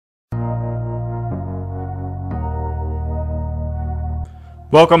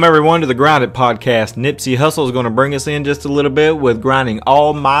Welcome everyone to the Grind It Podcast. Nipsey Hussle is going to bring us in just a little bit with grinding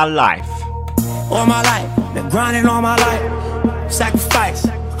all my life. All my life, been grinding all my life. Sacrifice,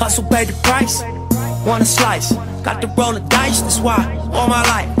 hustle paid the price. Want a slice, got to roll the dice. That's why all my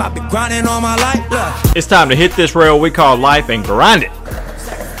life I've been grinding all my life. Look. It's time to hit this rail we call life and grind it.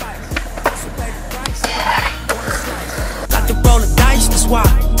 Got to roll the dice. That's why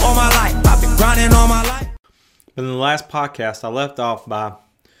all my life I've been grinding all my life. In the last podcast, I left off by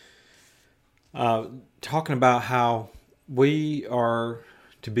talking about how we are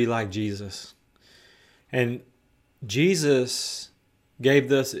to be like Jesus. And Jesus gave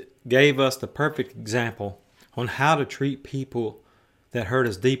us the perfect example on how to treat people that hurt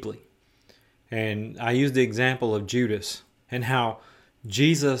us deeply. And I used the example of Judas and how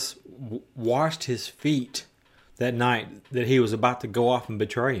Jesus washed his feet that night that he was about to go off and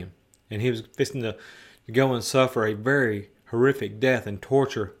betray him. And he was fixing to go and suffer a very horrific death and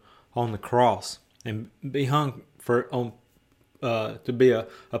torture on the cross and be hung to be a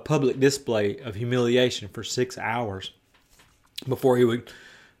public display of humiliation for 6 hours before he would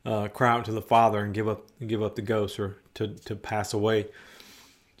cry out to the Father and give up the ghost or to pass away.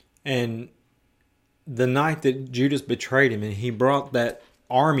 And the night that Judas betrayed him and he brought that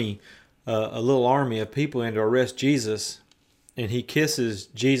army, a little army of people in to arrest Jesus, and he kisses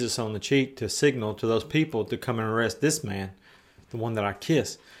Jesus on the cheek to signal to those people to come and arrest this man, the one that I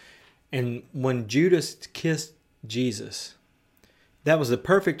kiss. And when Judas kissed Jesus, that was the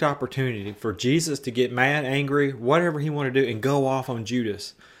perfect opportunity for Jesus to get mad, angry, whatever he wanted to do, and go off on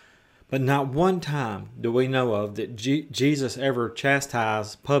Judas. But not one time do we know of that Jesus ever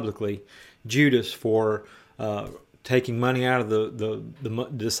chastised publicly Judas for taking money out of the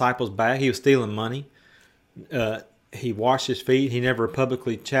disciples' bag. He was stealing money. He washed his feet. He never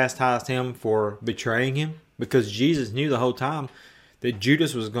publicly chastised him for betraying him because Jesus knew the whole time that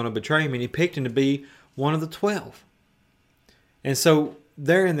Judas was going to betray him, and he picked him to be one of the 12. And so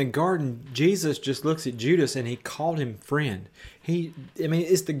there in the garden, Jesus just looks at Judas and he called him friend.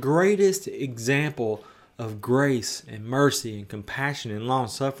 It's the greatest example of grace and mercy and compassion and long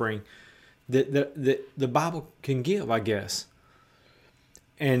suffering that the Bible can give, I guess.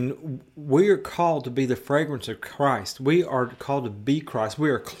 And we are called to be the fragrance of Christ. We are called to be Christ. We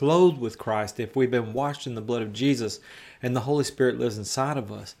are clothed with Christ if we've been washed in the blood of Jesus and the Holy Spirit lives inside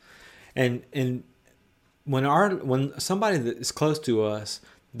of us. And when somebody that is close to us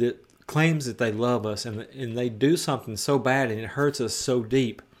that claims that they love us and they do something so bad and it hurts us so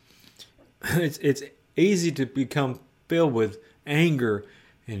deep, it's easy to become filled with anger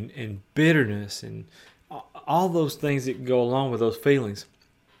and bitterness and all those things that go along with those feelings.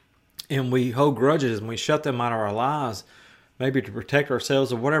 And we hold grudges and we shut them out of our lives, maybe to protect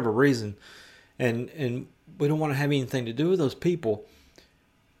ourselves or whatever reason. And we don't want to have anything to do with those people.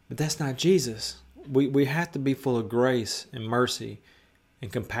 But that's not Jesus. We have to be full of grace and mercy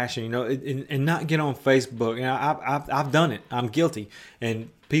and compassion, and not get on Facebook. I've done it. I'm guilty. And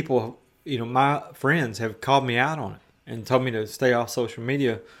people, my friends have called me out on it and told me to stay off social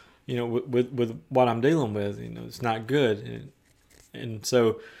media, with what I'm dealing with. It's not good. And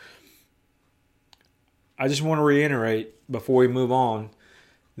so I just want to reiterate before we move on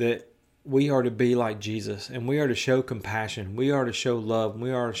that we are to be like Jesus, and we are to show compassion. We are to show love. And we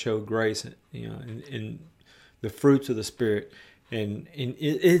are to show grace, in the fruits of the Spirit. And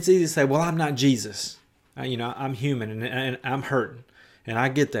it's easy to say, well, I'm not Jesus. I'm human and I'm hurting. And I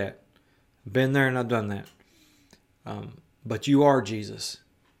get that. I've been there and I've done that. But you are Jesus.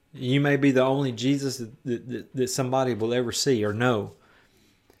 You may be the only Jesus that somebody will ever see or know.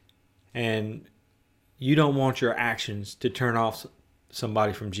 And you don't want your actions to turn off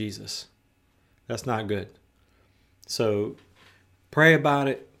somebody from Jesus. That's not good. So pray about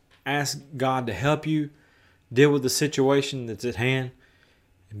it. Ask God to help you deal with the situation that's at hand.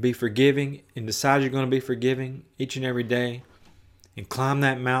 And be forgiving and decide you're going to be forgiving each and every day. And climb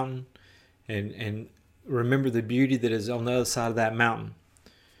that mountain. And remember the beauty that is on the other side of that mountain.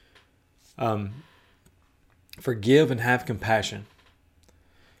 Forgive and have compassion.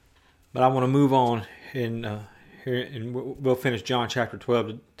 But I want to move on here, and we'll finish John chapter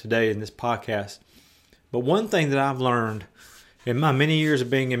 12 today in this podcast. But one thing that I've learned in my many years of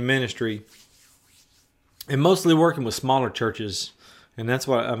being in ministry, and mostly working with smaller churches, and that's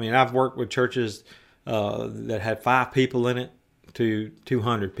what I've worked with churches that had 5 people in it to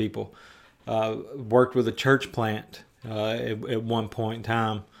 200 people. Worked with a church plant at one point in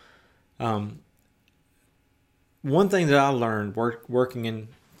time. One thing that I learned working in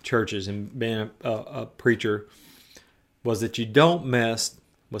churches and being a preacher was that you don't mess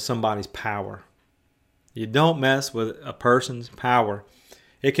with somebody's power. You don't mess with a person's power.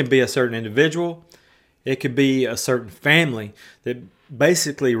 It can be a certain individual. It could be a certain family that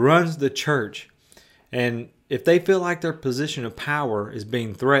basically runs the church. And if they feel like their position of power is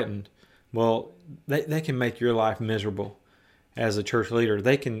being threatened, well, they can make your life miserable as a church leader.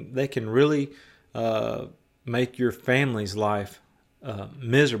 They can really make your family's life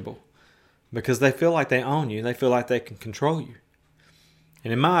miserable because they feel like they own you. They feel like they can control you.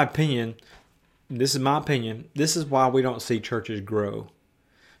 And in my opinion, this is why we don't see churches grow.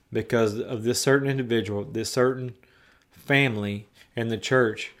 Because of this certain individual, this certain family in the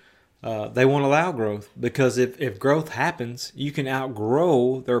church, they won't allow growth. Because if growth happens, you can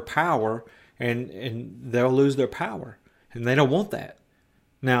outgrow their power and they'll lose their power. And they don't want that.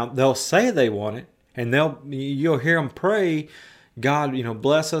 Now, they'll say they want it, and you'll hear them pray, God,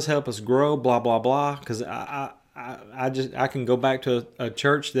 bless us, help us grow, blah, blah, blah. Because I can go back to a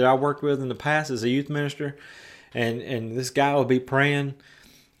church that I worked with in the past as a youth minister, and this guy will be praying.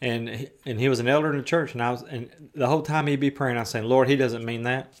 And he was an elder in the church, and the whole time he'd be praying, I was saying, Lord, he doesn't mean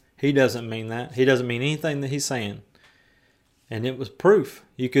that. He doesn't mean that. He doesn't mean anything that he's saying. And it was proof.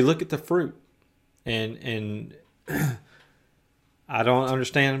 You could look at the fruit. And I don't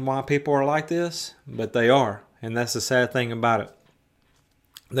understand why people are like this, but they are. And that's the sad thing about it.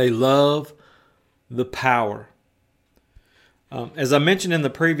 They love the power. As I mentioned in the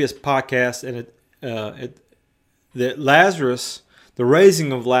previous podcast, that Lazarus, the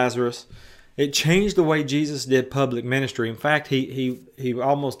raising of Lazarus, it changed the way Jesus did public ministry. In fact, he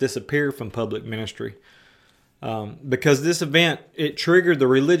almost disappeared from public ministry because this event, it triggered the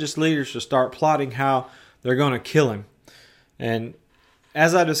religious leaders to start plotting how they're going to kill him. And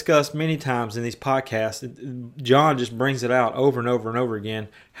as I discussed many times in these podcasts, John just brings it out over and over and over again,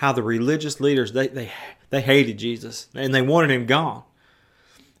 how the religious leaders, they hated Jesus and they wanted him gone.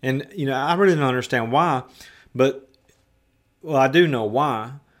 And, I really don't understand why, but I do know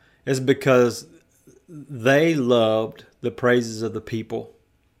why. It's because they loved the praises of the people.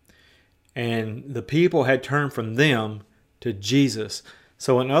 And the people had turned from them to Jesus.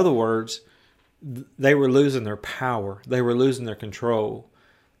 So in other words, they were losing their power. They were losing their control.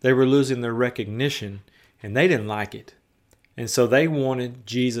 They were losing their recognition. And they didn't like it. And so they wanted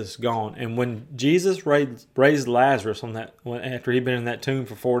Jesus gone. And when Jesus raised Lazarus after he'd been in that tomb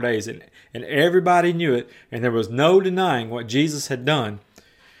for 4 days, and everybody knew it, and there was no denying what Jesus had done,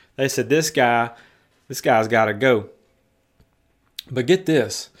 they said, this guy's got to go. But get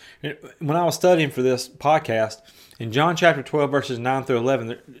this. When I was studying for this podcast, in John chapter 12, verses 9 through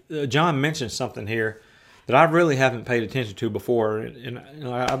 11, John mentions something here that I really haven't paid attention to before. And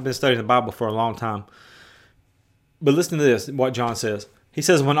I've been studying the Bible for a long time. But listen to this, what John says. He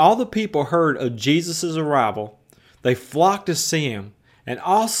says, when all the people heard of Jesus' arrival, they flocked to see him and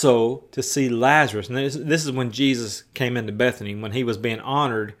also to see Lazarus. And this is when Jesus came into Bethany, when he was being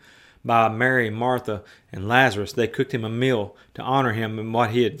honored by Mary, Martha, and Lazarus. They cooked him a meal to honor him and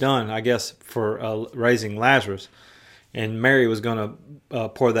what he had done, I guess, for raising Lazarus. And Mary was going to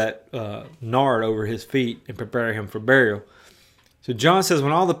pour that nard over his feet and prepare him for burial. So John says,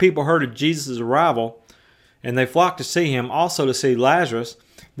 when all the people heard of Jesus' arrival, and they flocked to see him, also to see Lazarus,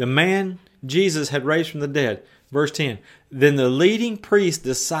 the man Jesus had raised from the dead. Verse 10, then the leading priest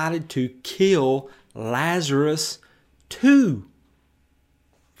decided to kill Lazarus too.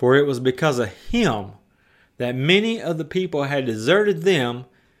 For it was because of him that many of the people had deserted them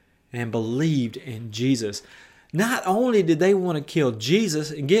and believed in Jesus. Not only did they want to kill Jesus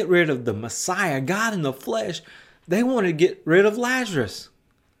and get rid of the Messiah, God in the flesh, they wanted to get rid of Lazarus.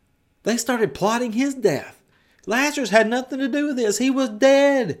 They started plotting his death. Lazarus had nothing to do with this. He was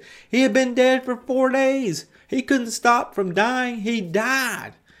dead. He had been dead for 4 days. He couldn't stop from dying. He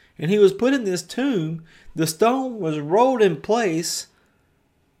died. And he was put in this tomb. The stone was rolled in place.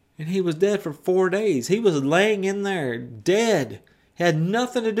 And he was dead for 4 days. He was laying in there dead. He had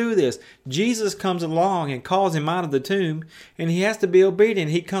nothing to do with this. Jesus comes along and calls him out of the tomb. And he has to be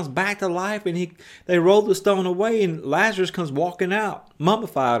obedient. He comes back to life and they roll the stone away. And Lazarus comes walking out,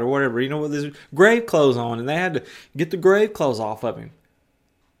 mummified or whatever, with his grave clothes on. And they had to get the grave clothes off of him.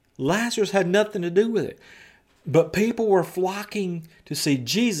 Lazarus had nothing to do with it. But people were flocking to see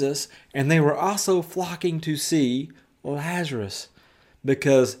Jesus. And they were also flocking to see Lazarus.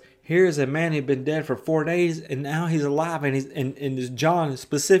 Because here's a man who'd been dead for 4 days, and now he's alive. And as John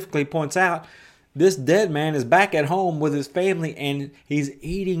specifically points out, this dead man is back at home with his family, and he's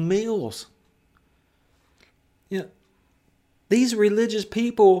eating meals. These religious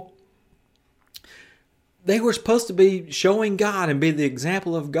people, they were supposed to be showing God and be the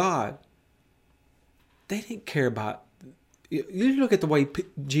example of God. They didn't care about. You look at the way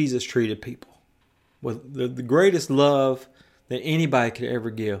Jesus treated people with the greatest love that anybody could ever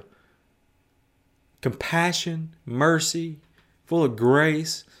give. Compassion, mercy, full of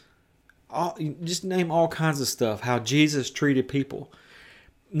grace. Just name all kinds of stuff. How Jesus treated people.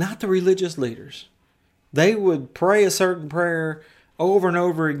 Not the religious leaders. They would pray a certain prayer over and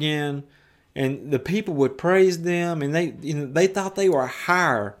over again, and the people would praise them, and they thought they were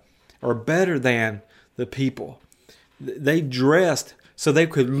higher or better than the people. They dressed so they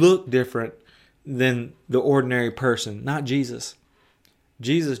could look different than the ordinary person, not Jesus.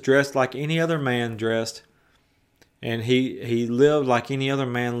 Jesus dressed like any other man dressed, and he lived like any other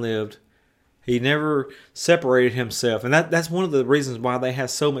man lived. He never separated himself, and that's one of the reasons why they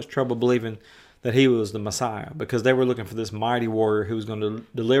had so much trouble believing that he was the Messiah, because they were looking for this mighty warrior who was going to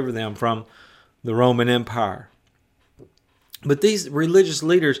deliver them from the Roman Empire. But these religious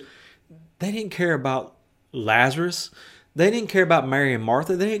leaders, they didn't care about Lazarus. They didn't care about Mary and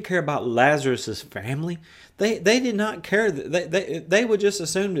Martha. They didn't care about Lazarus' family. They did not care. They would just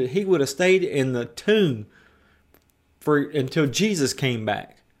assume that he would have stayed in the tomb until Jesus came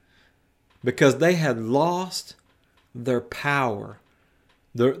back, because they had lost their power.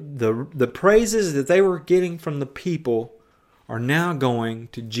 The praises that they were getting from the people are now going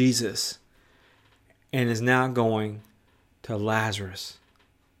to Jesus, and is now going to Lazarus.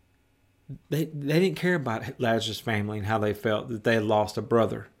 They didn't care about Lazarus' family and how they felt that they had lost a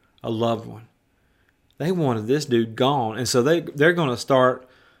brother, a loved one. They wanted this dude gone, and so they're going to start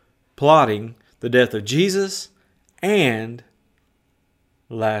plotting the death of Jesus and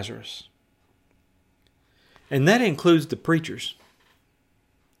Lazarus. And that includes the preachers,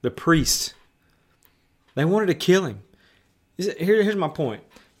 the priests. They wanted to kill him. Here's my point.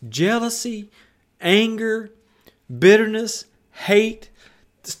 Jealousy, anger, bitterness, hate,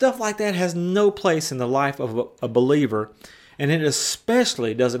 stuff like that has no place in the life of a believer, and it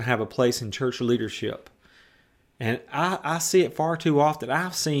especially doesn't have a place in church leadership. And I see it far too often.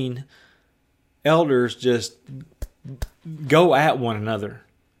 I've seen elders just go at one another,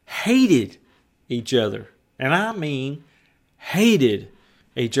 hated each other. And I mean hated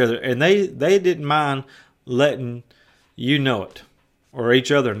each other. And they didn't mind letting you know it, or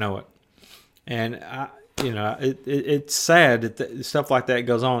each other know it. And it's sad that stuff like that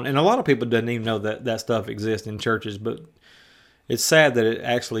goes on. And a lot of people doesn't even know that stuff exists in churches, but it's sad that it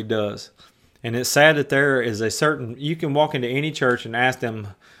actually does. And it's sad that there is you can walk into any church and ask them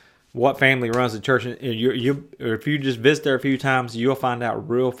what family runs the church, and or if you just visit there a few times, you'll find out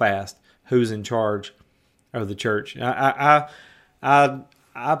real fast who's in charge of the church. I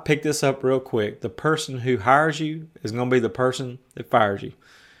picked this up real quick. The person who hires you is going to be the person that fires you,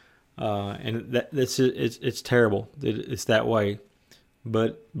 and it's terrible. It's that way,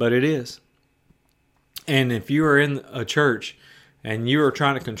 but it is. And if you are in a church and you are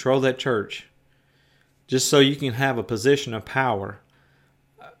trying to control that church just so you can have a position of power,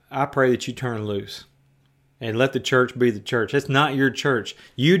 I pray that you turn loose and let the church be the church. It's not your church.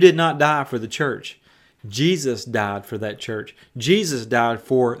 You did not die for the church. Jesus died for that church. Jesus died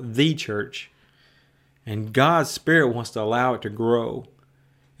for the church. And God's Spirit wants to allow it to grow.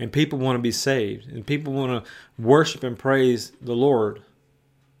 And people want to be saved. And people want to worship and praise the Lord.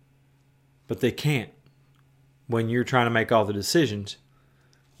 But they can't when you're trying to make all the decisions,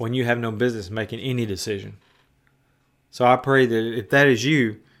 when you have no business making any decision. So I pray that if that is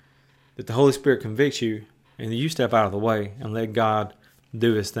you, that the Holy Spirit convicts you and that you step out of the way and let God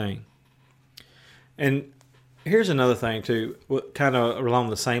do His thing. And here's another thing too, kind of along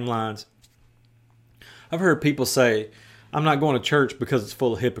the same lines. I've heard people say, I'm not going to church because it's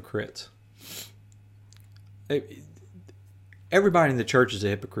full of hypocrites. Everybody in the church is a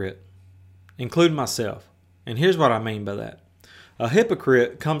hypocrite, including myself. And here's what I mean by that. A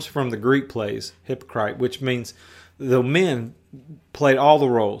hypocrite comes from the Greek place, hypocrite, which means the men played all the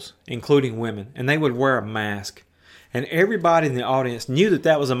roles, including women, and they would wear a mask. And everybody in the audience knew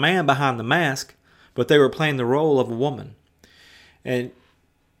that was a man behind the mask, but they were playing the role of a woman. And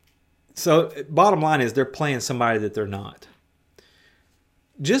so bottom line is they're playing somebody that they're not.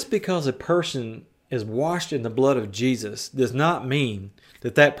 Just because a person is washed in the blood of Jesus does not mean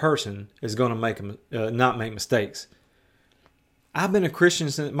that person is going to not make mistakes. I've been a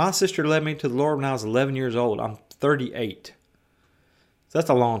Christian since my sister led me to the Lord when I was 11 years old. I'm 38. So that's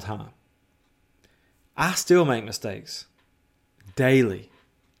a long time. I still make mistakes daily.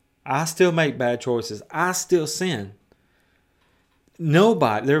 I still make bad choices. I still sin.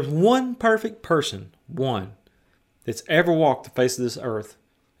 There's one perfect person, one, that's ever walked the face of this earth,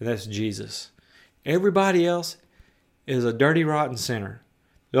 and that's Jesus. Everybody else is a dirty, rotten sinner.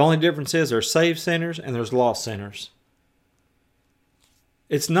 The only difference is there's saved sinners and there's lost sinners.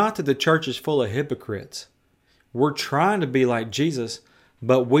 It's not that the church is full of hypocrites. We're trying to be like Jesus,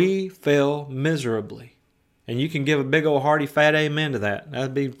 but we fail miserably. And you can give a big old hearty fat amen to that.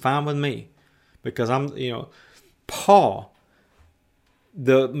 That'd be fine with me. Because Paul,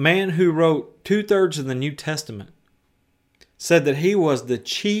 the man who wrote 2/3 of the New Testament, said that he was the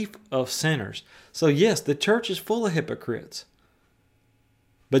chief of sinners. So yes, the church is full of hypocrites.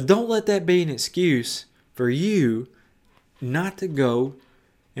 But don't let that be an excuse for you not to go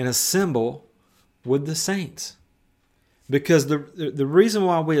and assemble with the saints. Because the reason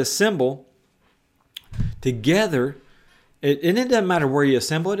why we assemble together, and it doesn't matter where you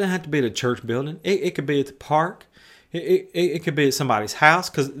assemble. It doesn't have to be at a church building. It could be at the park. It could be at somebody's house.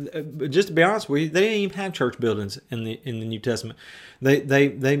 Because just to be honest with you, they didn't even have church buildings in the New Testament.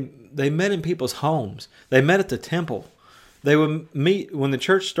 They met in people's homes. They met at the temple. They would meet when the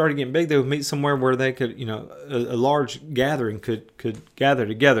church started getting big. They would meet somewhere where they could, a large gathering could gather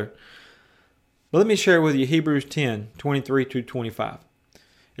together. But let me share with you Hebrews 10:23-25.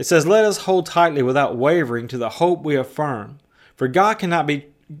 It says, "Let us hold tightly without wavering to the hope we affirm. For God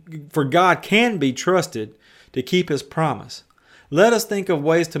can be trusted to keep His promise. Let us think of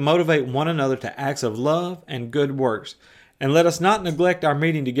ways to motivate one another to acts of love and good works. And let us not neglect our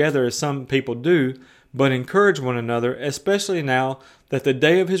meeting together as some people do, but encourage one another, especially now that the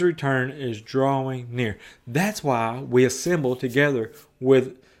day of His return is drawing near." That's why we assemble together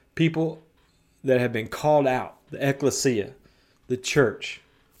with people that have been called out, the ecclesia, the church,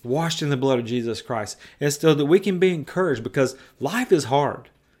 washed in the blood of Jesus Christ. And so that we can be encouraged, because life is hard.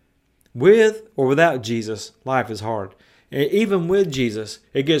 With or without Jesus, life is hard. And even with Jesus,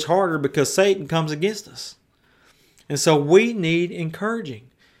 it gets harder because Satan comes against us. And so we need encouraging.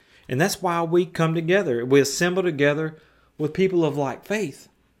 And that's why we come together. We assemble together with people of like faith.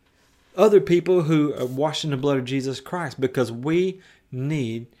 Other people who are washed in the blood of Jesus Christ, because we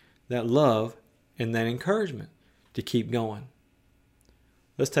need that love and that encouragement to keep going.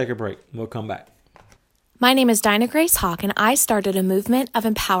 Let's take a break. We'll come back. My name is Dinah Grace Hawk, and I started a movement of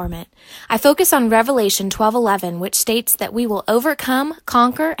empowerment. I focus on Revelation 12:11, which states that we will overcome,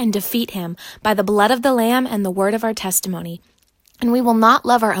 conquer, and defeat him by the blood of the Lamb and the word of our testimony. And we will not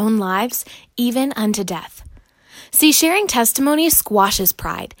love our own lives, even unto death. See, sharing testimony squashes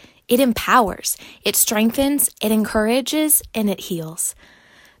pride. It empowers, it strengthens, it encourages, and it heals.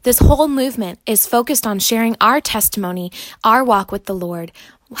 This whole movement is focused on sharing our testimony, our walk with the Lord,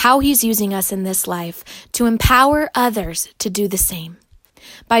 how He's using us in this life to empower others to do the same.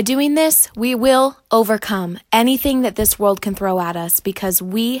 By doing this, we will overcome anything that this world can throw at us, because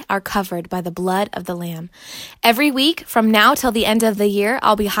we are covered by the blood of the Lamb. Every week from now till the end of the year,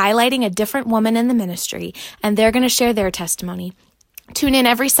 I'll be highlighting a different woman in the ministry, and they're going to share their testimony. Tune in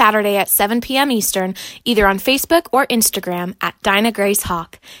every Saturday at 7 p.m. Eastern, either on Facebook or Instagram at Dinah Grace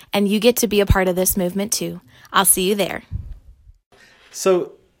Hawk, and you get to be a part of this movement too. I'll see you there.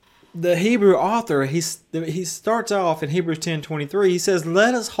 So the Hebrew author, he starts off in Hebrews 10:23. He says,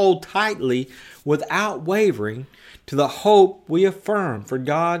 "Let us hold tightly without wavering to the hope we affirm, for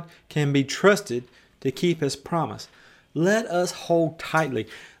God can be trusted to keep His promise." Let us hold tightly.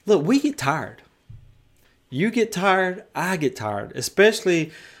 Look, we get tired. You get tired, I get tired,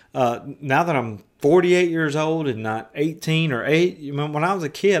 especially now that I'm 48 years old and not 18 or 8. When I was a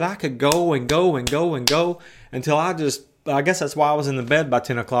kid, I could go and go and go and go until I guess that's why I was in the bed by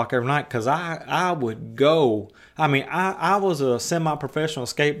 10 o'clock every night, because I would go. I mean, I was a semi-professional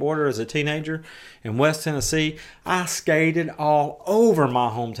skateboarder as a teenager in West Tennessee. I skated all over my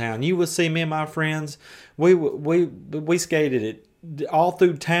hometown. You would see me and my friends. We skated it all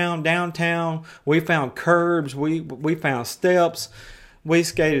through town, downtown. We found curbs. We found steps. We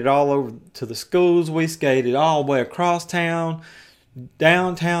skated all over to the schools. We skated all the way across town,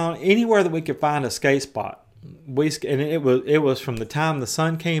 downtown, anywhere that we could find a skate spot. And it was from the time the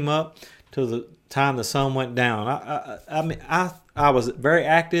sun came up to the time the sun went down. I was very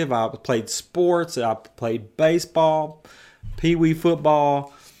active. I played sports. I played baseball, pee-wee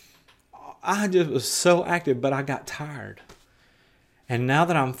football. I just was so active, but I got tired. And now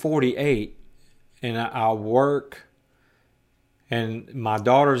that I'm 48 and I work and my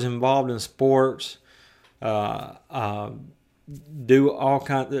daughter's involved in sports, do all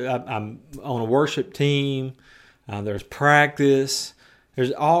kinds. I'm on a worship team. There's practice.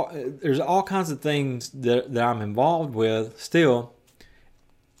 There's all kinds of things that I'm involved with still.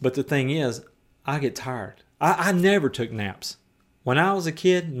 But the thing is, I get tired. I never took naps. When I was a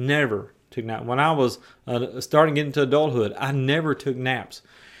kid, never took naps. When I was starting to get into adulthood, I never took naps.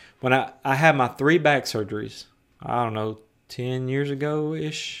 When I had my 3 back surgeries, I don't know, 10 years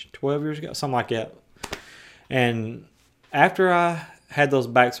ago-ish, 12 years ago, something like that. And after I had those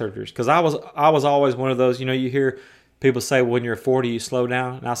back surgeries, because I was always one of those, you hear people say when you're 40 you slow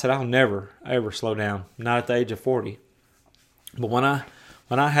down, and I said I'll never ever slow down, not at the age of 40. But when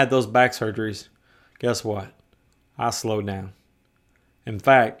I had those back surgeries, guess what? I slowed down. In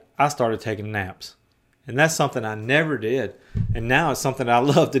fact, I started taking naps, and that's something I never did, and now it's something I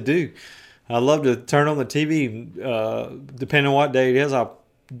love to do. I love to turn on the TV, depending on what day it is.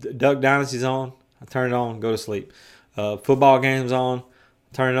 Duck Dynasty's on, I turn it on, go to sleep. Football game's on,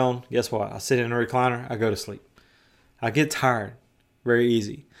 turn it on. Guess what? I sit in a recliner, I go to sleep. I get tired very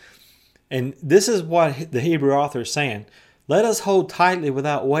easy. And this is what the Hebrew author is saying. Let us hold tightly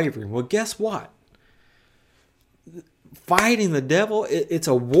without wavering. Well, guess what? Fighting the devil, it's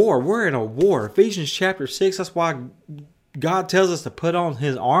a war. We're in a war. Ephesians chapter 6, that's why God tells us to put on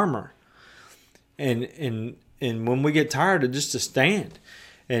his armor. And when we get tired, just to stand.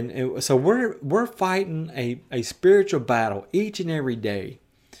 And so we're fighting a spiritual battle each and every day.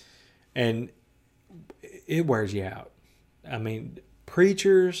 And it wears you out. I mean,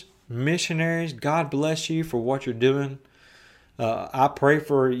 preachers, missionaries, God bless you for what you're doing. I pray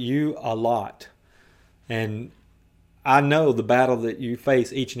for you a lot. And I know the battle that you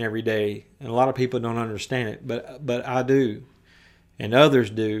face each and every day. And a lot of people don't understand it, but I do. And others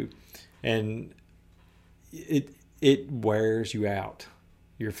do. And it wears you out.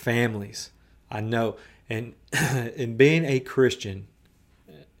 Your families, I know. And being a Christian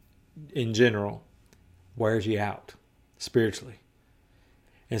in general wears you out spiritually.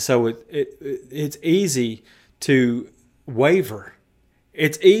 And so it's easy to waver.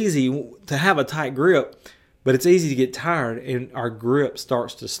 It's easy to have a tight grip, but it's easy to get tired and our grip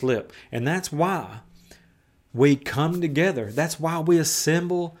starts to slip. And that's why we come together. That's why we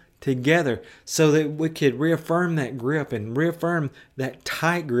assemble together, so that we could reaffirm that grip and reaffirm that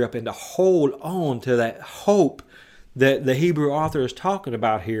tight grip and to hold on to that hope that the Hebrew author is talking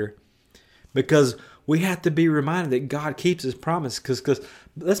about here. Because we have to be reminded that God keeps his promise. Because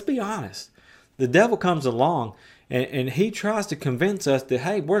let's be honest, the devil comes along and he tries to convince us that,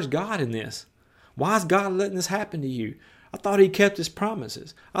 hey, where's God in this? Why is God letting this happen to you? I thought he kept his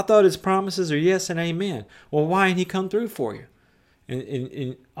promises. I thought his promises are yes and amen. Well, why ain't he come through for you?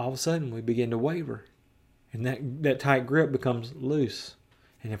 And all of a sudden we begin to waver. And that tight grip becomes loose.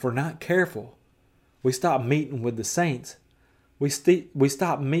 And if we're not careful, we stop meeting with the saints. We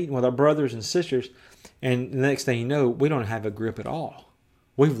stop meeting with our brothers and sisters. And the next thing you know, we don't have a grip at all.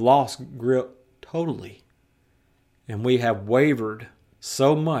 We've lost grip totally. And we have wavered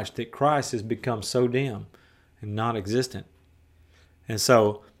so much that Christ has become so dim and non-existent. And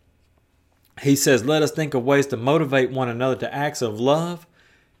so he says, let us think of ways to motivate one another to acts of love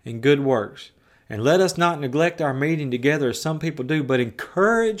and good works. And let us not neglect our meeting together as some people do, but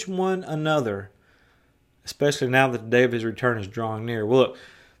encourage one another, especially now that the day of his return is drawing near. Well, look,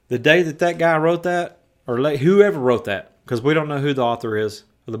 the day that guy wrote that, or whoever wrote that, because we don't know who the author is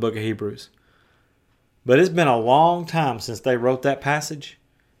of the book of Hebrews, but it's been a long time since they wrote that passage.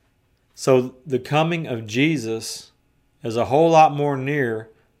 So the coming of Jesus is a whole lot more near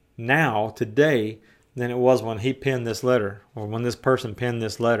now, today, than it was when he penned this letter, or when this person penned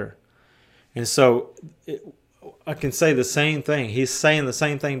this letter. And so I can say the same thing. He's saying the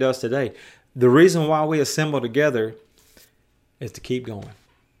same thing to us today. The reason why we assemble together is to keep going,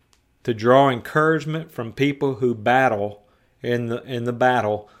 to draw encouragement from people who battle in the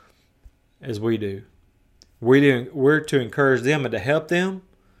battle as we do. We're to encourage them and to help them,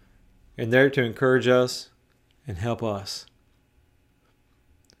 and they're to encourage us and help us.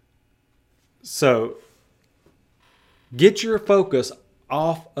 So, get your focus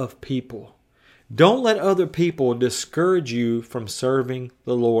off of people. Don't let other people discourage you from serving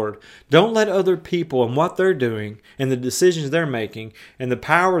the Lord. Don't let other people and what they're doing and the decisions they're making and the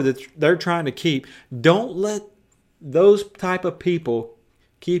power that they're trying to keep, don't let those type of people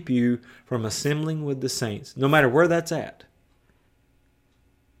keep you from assembling with the saints, no matter where that's at.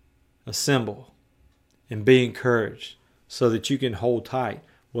 Assemble and be encouraged so that you can hold tight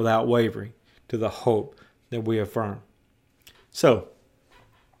without wavering to the hope that we affirm. So,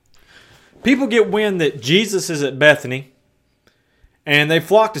 people get wind that Jesus is at Bethany and they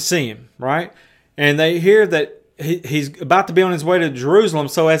flock to see him, right? And they hear that he's about to be on his way to Jerusalem.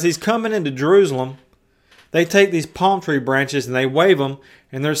 So as he's coming into Jerusalem, they take these palm tree branches and they wave them,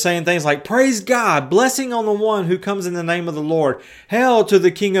 and they're saying things like, "Praise God, blessing on the one who comes in the name of the Lord. Hail to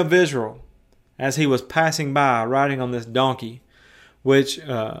the King of Israel," as he was passing by riding on this donkey, which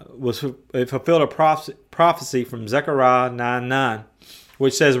fulfilled a prophecy from Zechariah 9:9,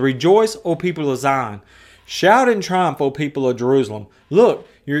 which says, "Rejoice, O people of Zion. Shout in triumph, O people of Jerusalem. Look,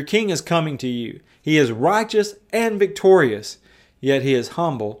 your king is coming to you. He is righteous and victorious. yet he is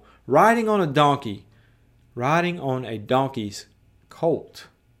humble, riding on a donkey's colt.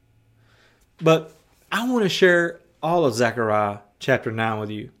 But I want to share all of Zechariah chapter 9 with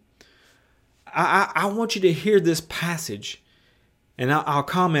you. I want you to hear this passage, and I'll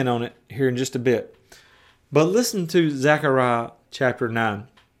comment on it here in just a bit. But listen to Zechariah chapter 9.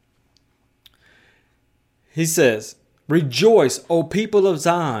 He says, "Rejoice, O people of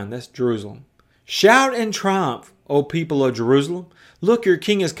Zion," that's Jerusalem. "Shout in triumph, O people of Jerusalem. Look, your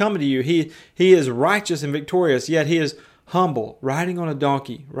king is coming to you. He is righteous and victorious, yet he is humble, riding on a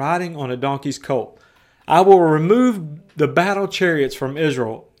donkey's colt. I will remove the battle chariots from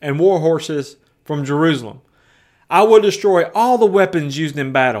Israel and war horses from Jerusalem. I will destroy all the weapons used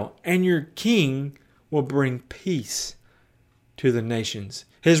in battle, and your king will bring peace to the nations.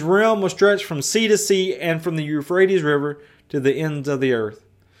 His realm will stretch from sea to sea and from the Euphrates River to the ends of the earth."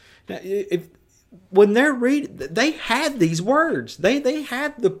 Now, when they're reading, they had these words. They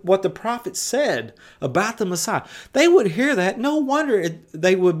had what the prophet said about the Messiah. They would hear that. No wonder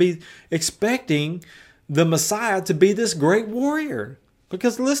they would be expecting the Messiah to be this great warrior.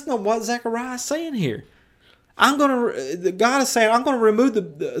 Because listen to what Zechariah is saying here. God is saying, I'm going to remove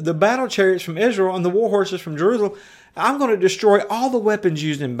the battle chariots from Israel and the war horses from Jerusalem. I'm going to destroy all the weapons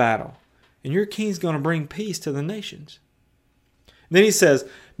used in battle. And your king's going to bring peace to the nations. And then he says,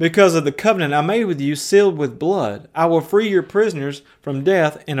 "Because of the covenant I made with you, sealed with blood, I will free your prisoners from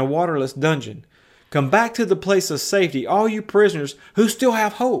death in a waterless dungeon. Come back to the place of safety, all you prisoners who still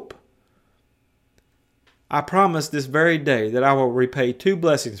have hope. I promise this very day that I will repay 2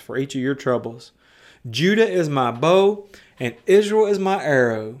 blessings for each of your troubles. Judah is my bow, and Israel is my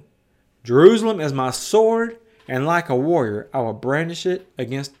arrow. Jerusalem is my sword, and like a warrior I will brandish it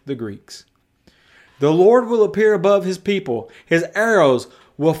against the Greeks. The Lord will appear above his people. His arrows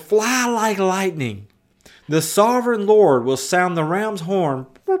will fly like lightning. The sovereign Lord will sound the ram's horn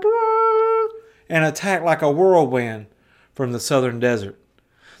and attack like a whirlwind from the southern desert.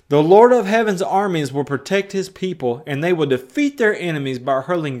 The Lord of heaven's armies will protect his people, and they will defeat their enemies by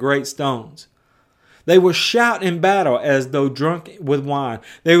hurling great stones. They will shout in battle as though drunk with wine.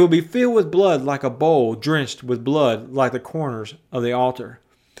 They will be filled with blood like a bowl, drenched with blood like the corners of the altar.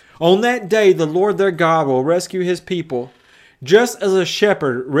 On that day, the Lord their God will rescue his people, just as a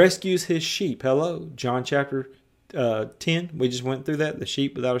shepherd rescues his sheep." Hello, John chapter 10. We just went through that. The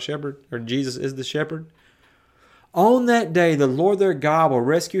sheep without a shepherd, or Jesus is the shepherd. On that day, the Lord their God will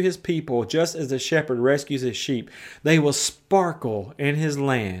rescue his people, just as the shepherd rescues his sheep. They will sparkle in his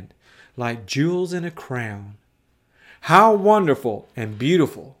land like jewels in a crown. How wonderful and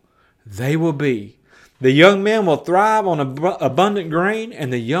beautiful they will be. The young men will thrive on abundant grain,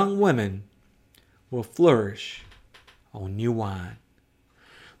 and the young women will flourish on new wine.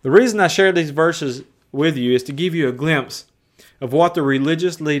 The reason I share these verses with you is to give you a glimpse of what the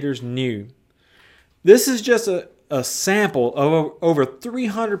religious leaders knew. This is just a sample of over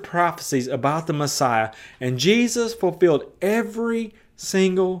 300 prophecies about the Messiah, and Jesus fulfilled every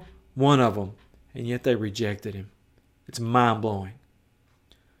single one of them, and yet they rejected him. It's mind-blowing.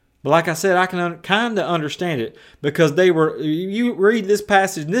 But like I said, I can kind of understand it, because you read this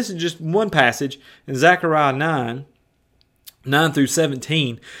passage, and this is just one passage in Zechariah 9 through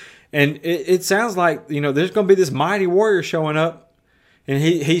 17, and it sounds like, there's going to be this mighty warrior showing up, and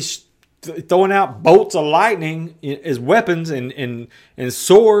he's throwing out bolts of lightning as weapons and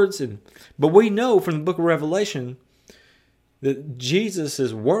swords. But we know from the book of Revelation that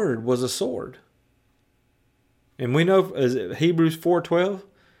Jesus' word was a sword. And we know, as Hebrews 4:12,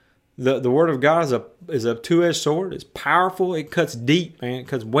 the word of God is a two-edged sword. It's powerful. It cuts deep, man. It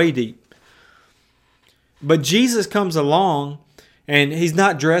cuts way deep. But Jesus comes along, and he's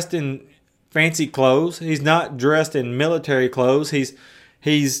not dressed in fancy clothes. He's not dressed in military clothes.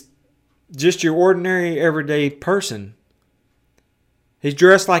 He's just your ordinary, everyday person. He's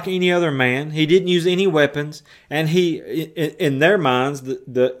dressed like any other man. He didn't use any weapons. And he, in their minds,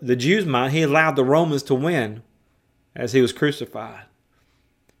 the Jews' mind, he allowed the Romans to win as he was crucified.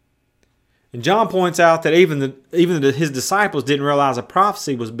 And John points out that even his disciples didn't realize a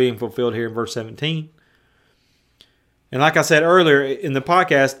prophecy was being fulfilled here in verse 17. And like I said earlier in the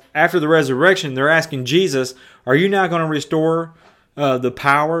podcast, after the resurrection, they're asking Jesus, "Are you now going to restore the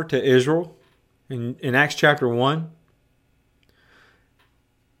power to Israel?" in Acts chapter 1.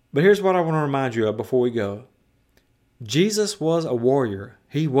 But here's what I want to remind you of before we go. Jesus was a warrior.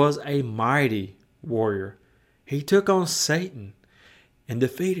 He was a mighty warrior. He took on Satan and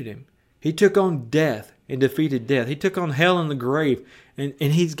defeated him. He took on death and defeated death. He took on hell and the grave, and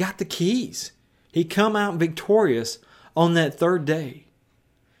he's got the keys. He come out victorious on that third day.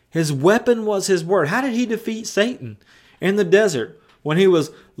 His weapon was his word. How did he defeat Satan? in the desert when he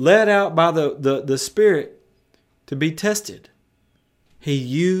was led out by the Spirit to be tested. He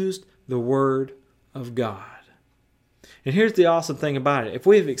used the Word of God. And here's the awesome thing about it. If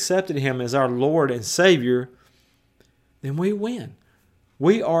we have accepted Him as our Lord and Savior, then we win.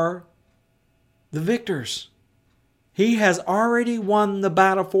 We are the victors. He has already won the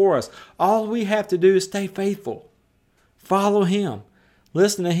battle for us. All we have to do is stay faithful. Follow Him.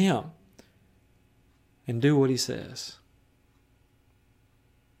 Listen to Him. And do what He says.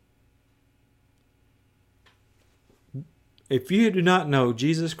 If you do not know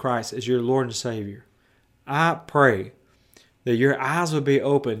Jesus Christ as your Lord and Savior, I pray that your eyes would be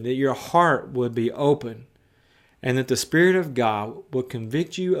open, that your heart would be open, and that the Spirit of God would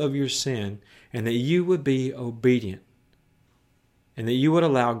convict you of your sin, and that you would be obedient, and that you would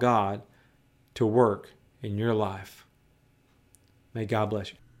allow God to work in your life. May God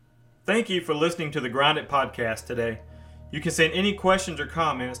bless you. Thank you for listening to the Grind It Podcast today. You can send any questions or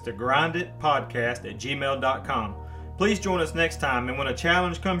comments to grinditpodcast@gmail.com. Please join us next time, and when a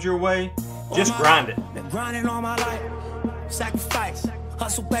challenge comes your way, just grind it. Been grinding all my life, sacrifice,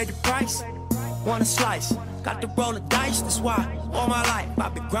 hustle paid the price, want a slice, got to roll the dice, that's why all my life,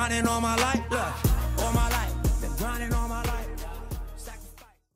 I've been grinding all my life, look, all my life, been grinding all my life.